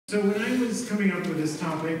So when I was coming up with this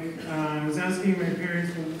topic, I was asking my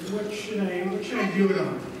parents, well, what should I do it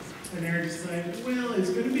on? And they're just like, well, it's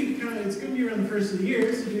going to be around the first of the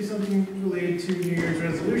year, so do something related to New Year's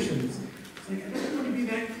resolutions. It's like, I don't want to be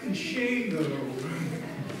that cliche though.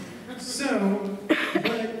 So,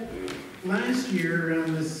 but last year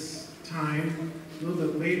around this time, a little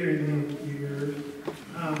bit later in the year,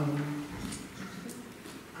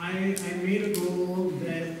 I made a goal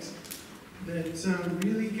that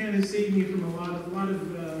really kind of saved me from a lot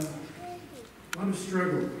of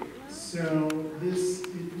struggle. So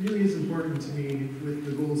it really is important to me with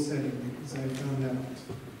the goal setting, as I found out.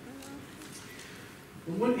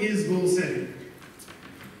 But what is goal setting?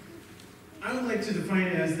 I would like to define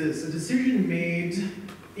it as this: a decision made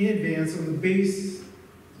in advance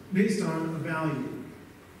based on a value.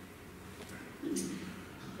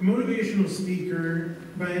 A motivational speaker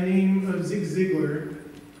by the name of Zig Ziglar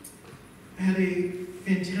had a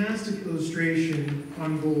fantastic illustration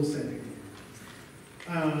on goal setting.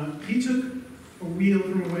 He took a wheel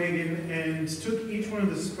from a wagon and took each one of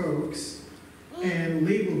the spokes and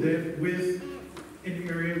labeled it with an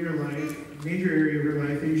area of your life, major area of your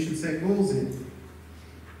life that you should set goals in.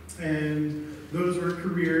 And those were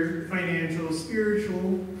career, financial,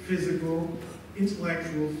 spiritual, physical,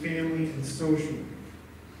 intellectual, family, and social.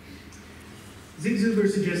 Zig Ziglar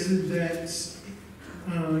suggested that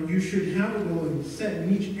you should have a goal set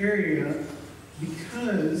in each area,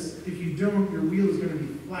 because if you don't, your wheel is going to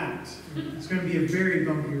be flat. It's going to be a very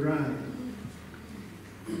bumpy ride.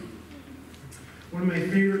 One of my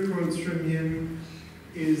favorite quotes from him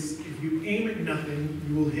is, if you aim at nothing,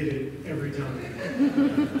 you will hit it every time.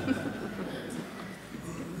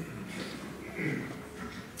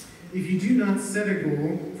 If you do not set a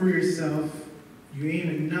goal for yourself, you aim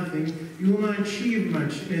at nothing, you will not achieve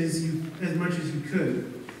as much as you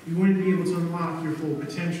could. You wouldn't be able to unlock your full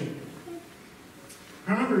potential.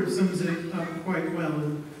 Proverbs sums it up quite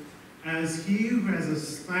well, as he who has a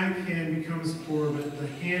slack hand becomes poor, but the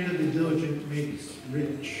hand of the diligent makes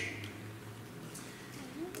rich.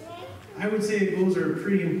 I would say goals are a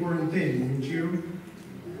pretty important thing, wouldn't you?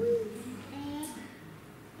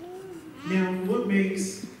 Now, what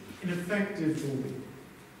makes an effective goal?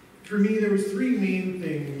 For me, there was three main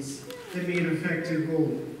things that made an effective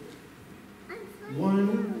goal.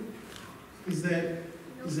 One is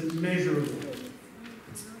it measurable?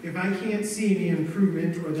 If I can't see any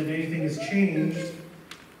improvement or that anything has changed,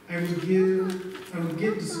 I would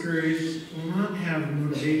get discouraged and not have the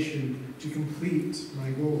motivation to complete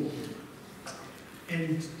my goal.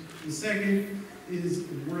 And the second is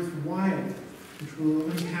worthwhile, which we'll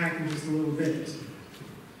unpack in just a little bit.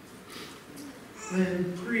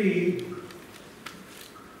 Then three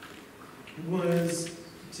was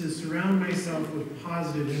to surround myself with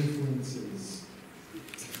positive influences.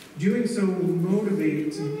 Doing so will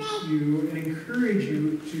motivate you and encourage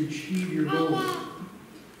you to achieve your goal.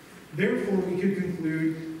 Therefore, we could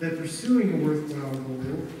conclude that pursuing a worthwhile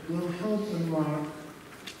goal will help unlock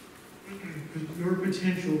your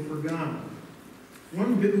potential for God.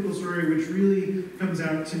 One biblical story which really comes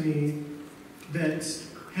out to me that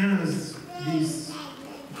has these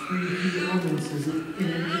three key elements in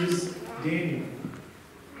it is Daniel.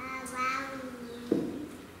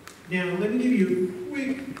 Now, let me give you a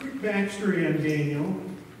quick backstory on Daniel.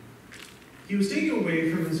 He was taken away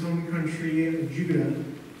from his home country of Judah,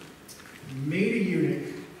 made a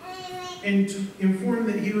eunuch, and informed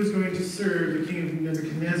that he was going to serve the king of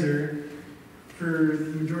Nebuchadnezzar for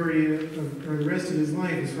the majority or the rest of his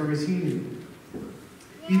life, as far as he knew.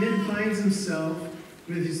 He then finds himself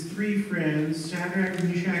with his three friends, Shadrach,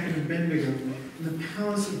 Meshach, and Abednego, in the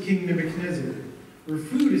palace of King Nebuchadnezzar, where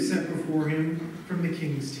food is set before him from the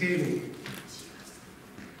king's table.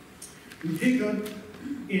 We pick up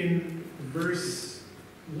in verse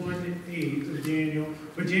 1:8 of Daniel.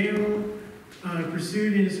 But Daniel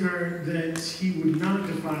pursued in his heart that he would not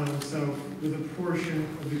defile himself with a portion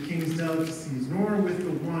of the king's delicacies, nor with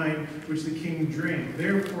the wine which the king drank.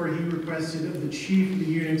 Therefore he requested of the chief of the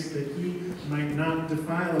eunuchs that he might not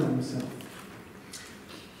defile himself.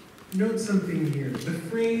 Note something here. The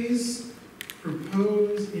phrase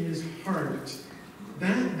 "proposed in his heart,"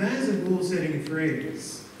 that is a goal-setting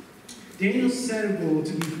phrase. Daniel set a goal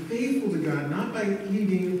to be faithful to God, not by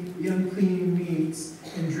eating the unclean meats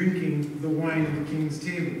and drinking the wine at the king's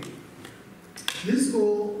table. This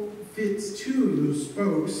goal fits two of those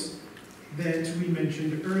spokes that we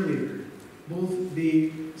mentioned earlier, both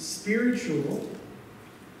the spiritual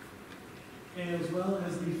as well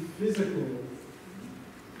as the physical.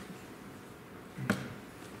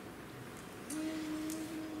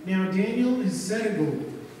 Now, Daniel has set a goal.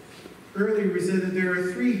 Earlier we said that there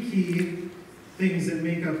are three key things that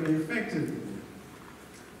make up an effective goal.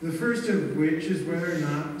 The first of which is whether or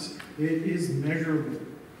not it is measurable.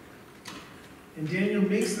 And Daniel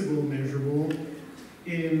makes the goal measurable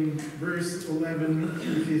in verse 11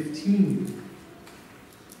 through 15.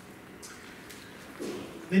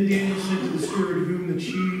 Then Daniel said to the steward, whom the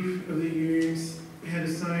chief of the eunuchs had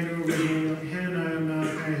assigned over Daniel, Hananiah,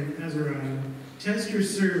 Malachi, and Azariah, test your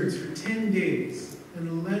servants for 10 days,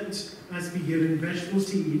 and let us be given vegetables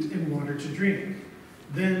to eat and water to drink.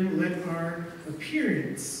 Then let our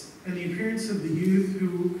appearance and the appearance of the youth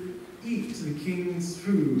who eat the king's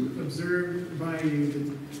food observed by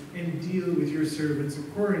you, and deal with your servants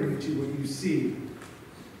according to what you see.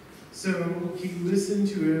 So he listened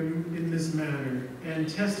to him in this matter and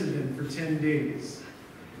tested him for 10 days.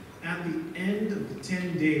 At the end of the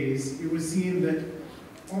 10 days, it was seen that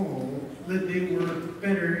they were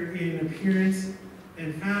better in appearance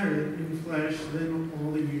and fatter in flesh than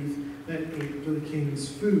all the youth that ate the king's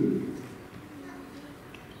food.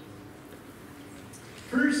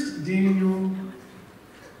 First, Daniel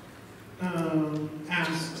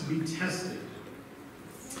asked to be tested.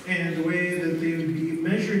 And the way that they would be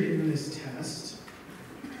measured in this test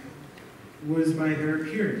was by their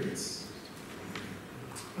appearance,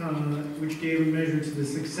 which gave a measure to the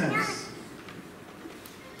success.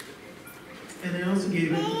 And they also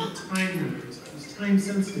gave it a time limit. It was time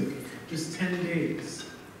sensitive, just 10 days.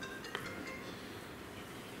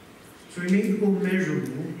 So he made the goal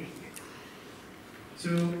measurable,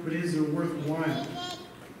 but is it worthwhile?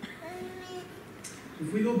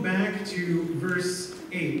 If we go back to verse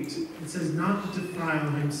 8, it says, not defile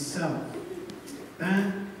himself.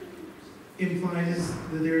 That implies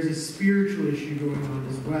that there is a spiritual issue going on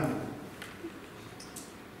as well.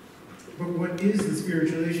 But what is the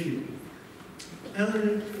spiritual issue?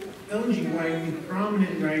 Ellen G. White, a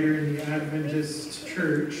prominent writer in the Adventist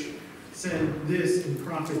Church, said this in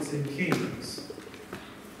Prophets and Kings.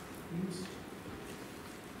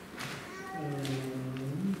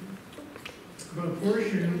 But a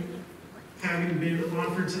portion having been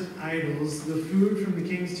offered to idols, the food from the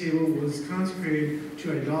king's table was consecrated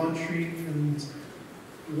to idolatry, and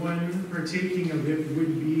one partaking of it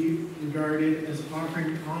would be regarded as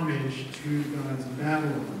offering homage to God's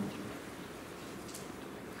Babylon.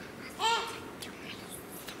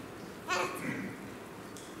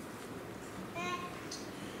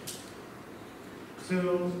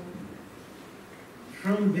 So,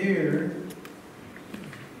 from there,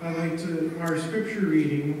 our scripture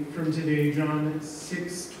reading from today, John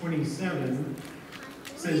 6:27,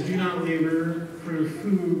 says, do not labor for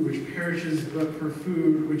food which perishes, but for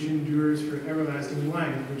food which endures for everlasting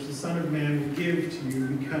life, which the Son of Man will give to you,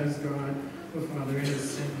 because God the Father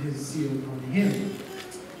has sent his seal upon him.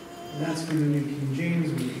 And that's from the New King James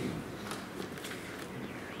Version.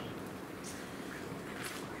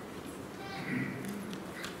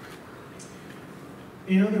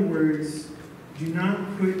 In other words, do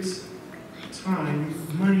not put time,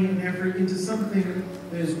 money, and effort into something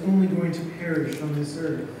that is only going to perish on this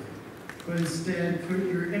earth, but instead put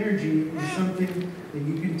your energy into something that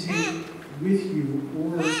you can take with you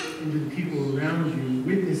or into the people around you,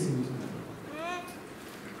 witnessing to them.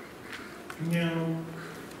 Now,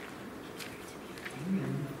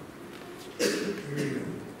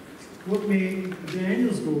 what made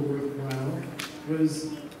Daniel's goal worthwhile was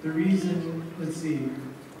the reason,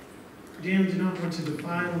 Daniel did not want to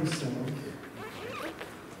defile himself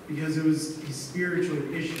because it was a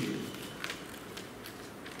spiritual issue.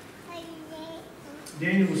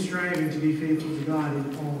 Daniel was striving to be faithful to God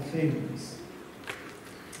in all things.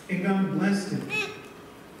 And God blessed him.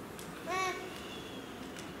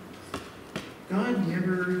 God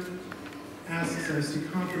never asks us to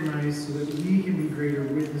compromise so that we can be greater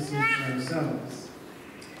witnesses for ourselves.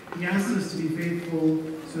 He asks us to be faithful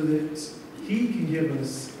so that he can give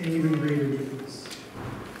us an even greater witness.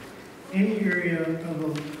 Any area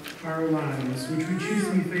of our lives which we choose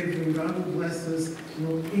to be faithful in, God will bless us and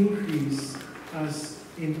will increase us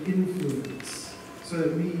in influence so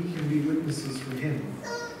that we can be witnesses for him.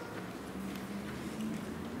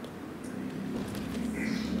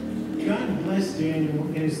 God blessed Daniel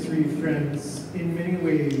and his three friends in many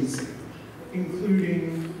ways,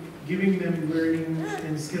 including giving them learning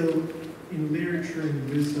and skill in literature and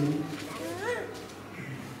wisdom.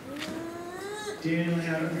 Daniel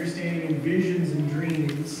had understanding in visions and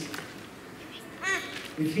dreams.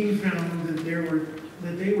 The king found that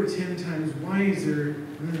they were 10 times wiser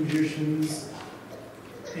than magicians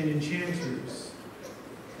and enchanters,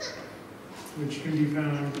 which can be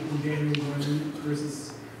found in Daniel 1,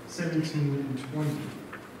 verses 17 and 20.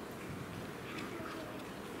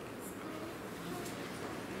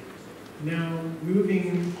 Now,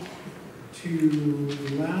 moving to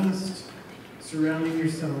the last, surrounding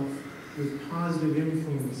yourself with positive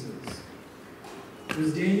influences.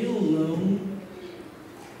 Was Daniel alone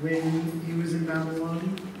when he was in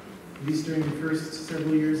Babylon, at least during the first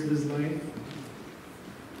several years of his life?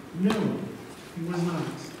 No, he was not.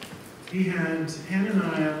 He had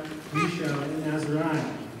Hananiah, Mishael, and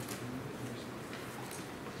Azariah.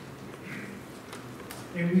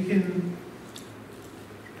 And we can,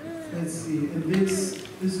 let's see, and this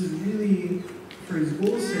is really, for his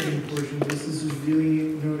goal-setting portion, this is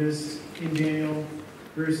really noticed in Daniel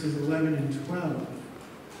verses 11 and 12.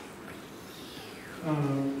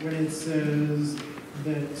 When it says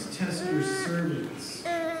that test your servants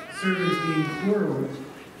being plural,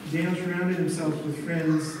 Daniel surrounded himself with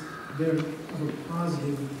friends that are of a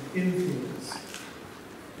positive influence.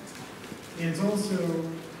 And it's also,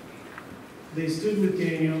 they stood with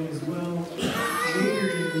Daniel as well. Later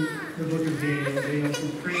in the book of Daniel, they also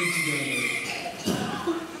prayed together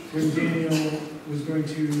when Daniel was going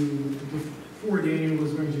to, before Daniel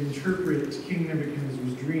was going to interpret King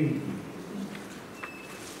Nebuchadnezzar's dream.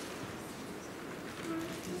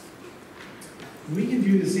 We can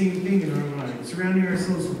do the same thing in our lives, surrounding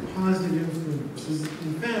ourselves with positive influences.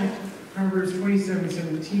 In fact, Proverbs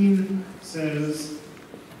 27:17 says,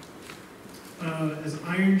 as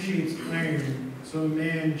iron shapes iron, so a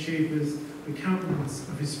man shapes the countenance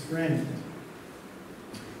of his friend.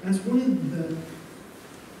 That's one of the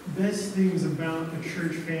best things about a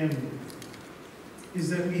church family, is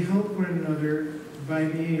that we help one another by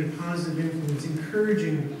being a positive influence,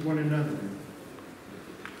 encouraging one another.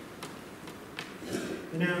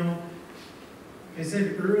 Now, I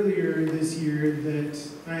said earlier this year that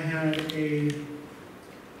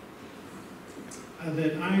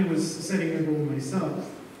that I was setting a goal myself,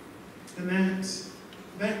 and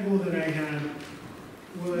that goal that I had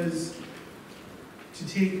was to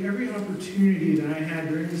take every opportunity that I had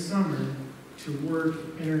during the summer to work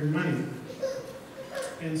and earn money.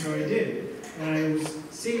 And so I did, and I was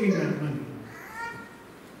saving that money.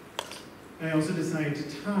 I also decided to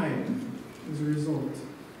tithe as a result.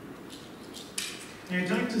 And I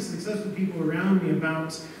talked to successful people around me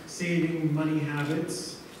about saving money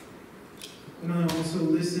habits. And I also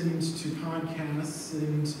listened to podcasts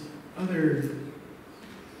and other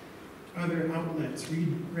outlets,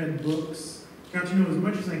 read books, got to know as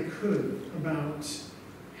much as I could about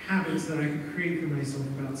habits that I could create for myself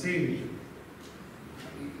about saving.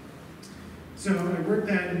 So I worked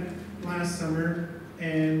that last summer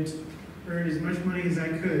and earned as much money as I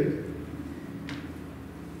could.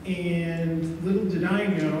 And little did I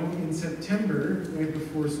know in September, right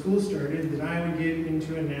before school started, that I would get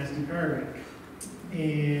into a nasty car wreck.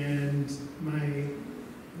 And my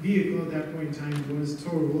vehicle at that point in time was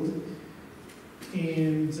totaled.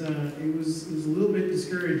 And it was a little bit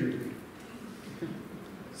discouraging.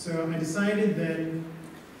 So I decided then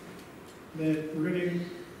that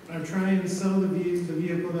I'd try and sell the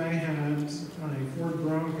vehicle that I had, my Ford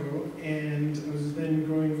Bronco, and I was then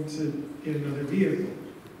going to get another vehicle.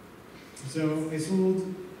 So I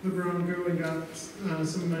sold the Bronco and got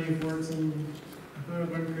some money for it, I put it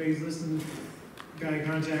up on Craigslist, and the guy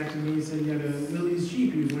contacted me and said he had a Willys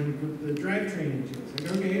Jeep he was wanting to put the drivetrain into. I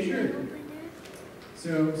was like, okay, sure.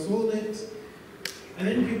 So sold it, and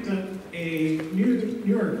then picked up a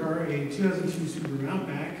newer car, a 2002 Subaru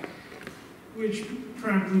Outback, which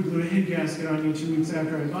promptly blew a head gasket on me 2 weeks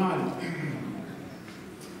after I bought it.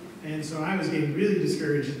 And so I was getting really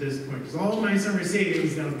discouraged at this point, because all of my summer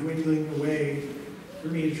savings now dwindling away for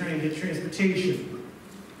me to try and get transportation.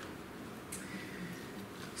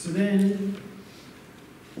 So then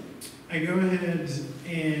I go ahead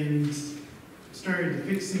and started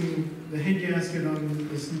fixing the head gasket on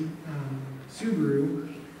this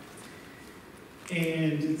Subaru,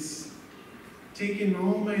 and it's taken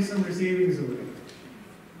all my summer savings away.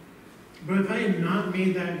 But if I had not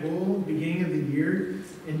made that goal beginning of the year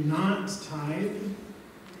and not tithe,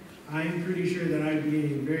 I'm pretty sure that I'd be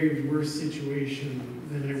in a very worse situation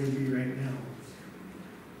than I would be right now.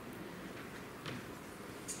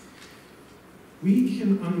 We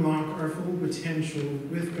can unlock our full potential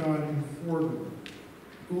with God and for God.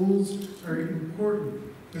 Goals are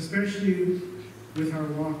important, especially with our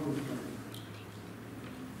walk with God.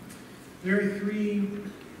 There are three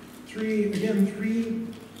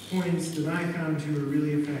points that I found to are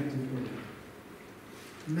really effective with it.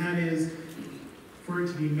 And that is, for it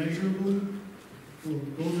to be measurable,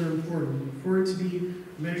 goals are important. For it to be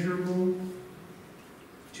measurable,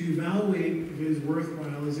 to evaluate if it is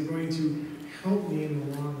worthwhile, is it going to help me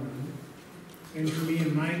in the long run? And for me,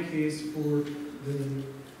 in my case, for the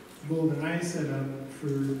goal that I set up for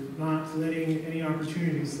not letting any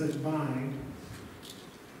opportunity slip by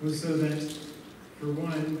was so that, for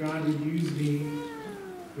one, God would use me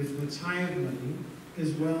with the tithe money,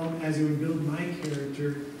 as well as it would build my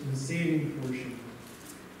character in the saving portion.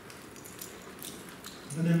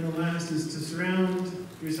 And then the last is to surround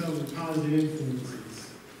yourself with positive influences.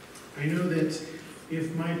 I know that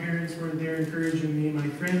if my parents weren't there encouraging me, my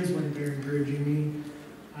friends weren't there encouraging me,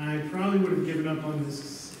 I probably would have given up on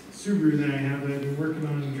this Subaru that I have that I've been working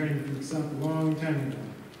on and trying to fix up a long time ago.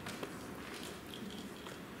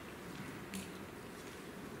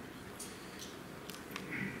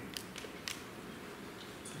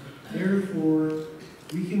 Therefore,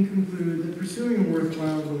 we can conclude that pursuing a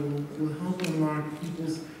worthwhile goal will help unlock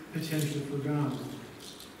people's potential for God.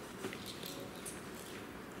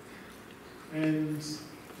 And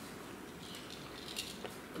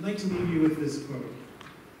I'd like to leave you with this quote.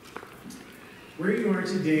 Where you are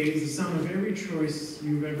today is the sum of every choice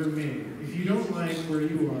you've ever made. If you don't like where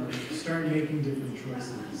you are, start making different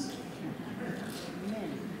choices.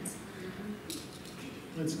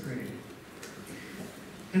 Let's pray.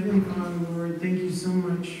 Heavenly Father, Lord, thank you so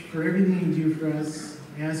much for everything you do for us.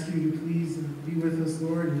 I ask you to please be with us,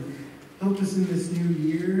 Lord, and help us in this new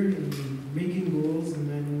year in making goals and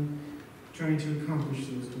then trying to accomplish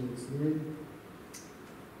those goals, Lord.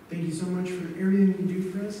 Thank you so much for everything you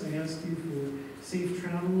do for us. I ask you for safe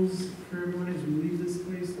travels for everyone as we leave this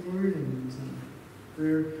place, Lord, and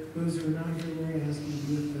for those who are not here, Lord, I ask you to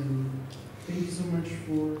be with them. Thank you so much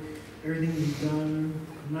for everything you've done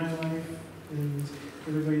in my life and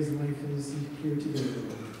everybody's life is here today,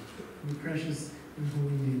 Lord. In your precious and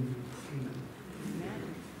holy name, amen.